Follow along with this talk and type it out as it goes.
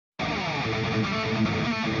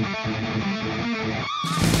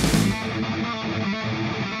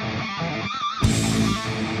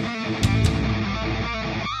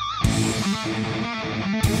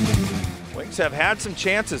Wings have had some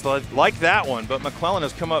chances like that one, but McClellan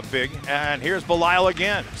has come up big. And here's Belisle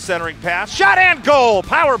again, centering pass, shot and goal!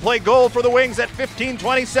 Power play goal for the Wings at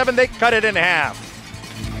 15:27. They cut it in half.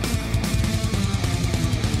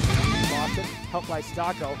 Boston, helped by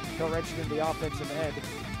Stocco. He'll wrench it into the offensive end.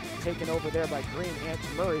 Taken over there by Green and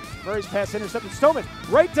Murray. Murray's pass intercepted. Stoneman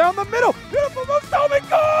right down the middle. Beautiful move. Stoneman,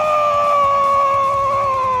 goal!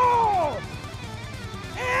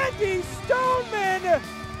 Andy Stoneman!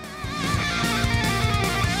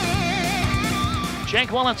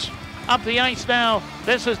 Jake Willets up the ice now.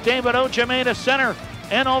 This is David Ojamae to center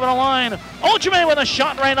and over the line. Ojamae with a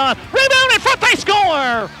shot right on. Rebound in front, they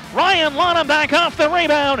score! Ryan Lauterbach off the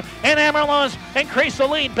rebound, and Amarillo's increased the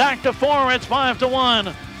lead back to 4. It's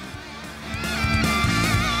 5-1.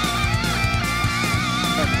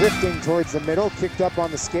 Drifting towards the middle, kicked up on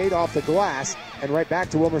the skate off the glass, and right back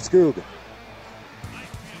to Wilmer Skoog.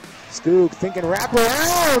 Skoog thinking wrap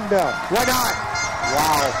around. Why not?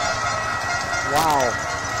 Wow. Wow.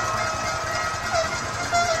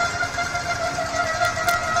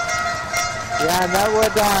 Yeah, and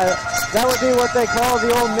that would be what they call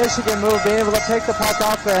the old Michigan move, being able to take the puck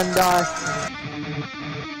up and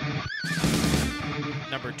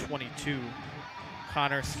Number 22,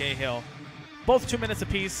 Connor Scahill. Both 2 minutes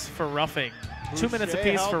apiece for roughing. 2 minutes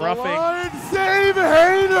apiece for roughing. Save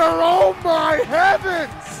Haider! Oh my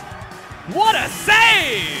heavens! What a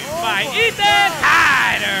save by Ethan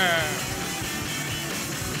Haider!